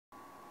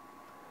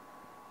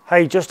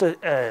Hi, just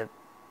a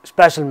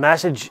special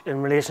message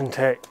in relation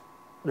to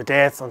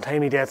the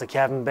untimely death of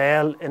Kevin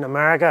Bell in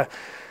America.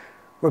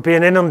 We're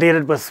being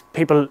inundated with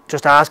people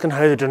just asking how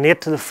to donate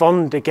to the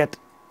fund to get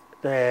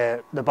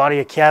the body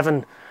of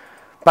Kevin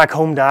back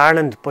home to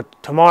Ireland. But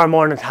tomorrow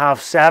morning at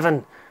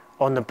 7:30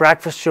 on the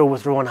breakfast show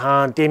with Rowan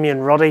Hahn,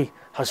 Damien Ruddy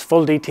has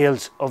full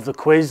details of the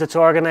quiz that's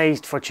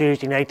organised for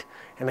Tuesday night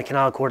in the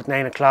Canal Court at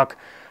 9 o'clock,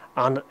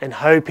 and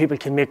how people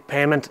can make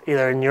payment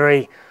either in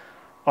Newry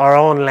or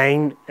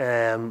online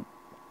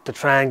to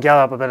try and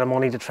gather up a bit of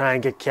money to try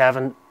and get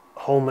Kevin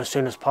home as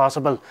soon as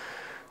possible.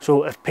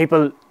 So if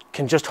people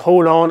can just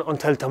hold on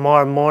until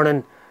tomorrow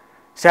morning,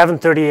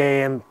 7:30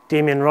 AM,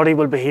 Damien Ruddy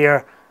will be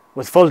here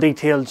with full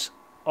details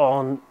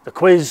on the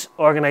quiz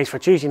organised for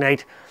Tuesday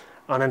night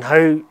and on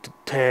how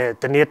to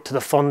donate to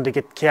the fund to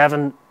get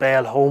Kevin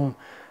Bell home.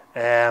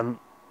 And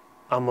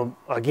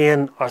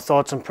again, our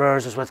thoughts and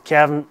prayers is with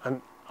Kevin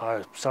and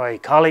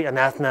Collie and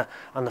Ethna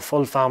and the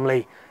full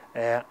family.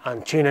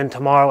 And tune in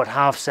tomorrow at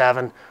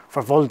 7:30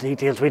 for full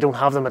details. We don't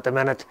have them at the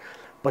minute,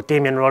 but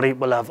Damien Ruddy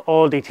will have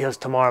all details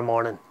tomorrow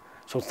morning.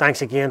 So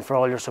thanks again for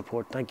all your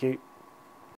support. Thank you.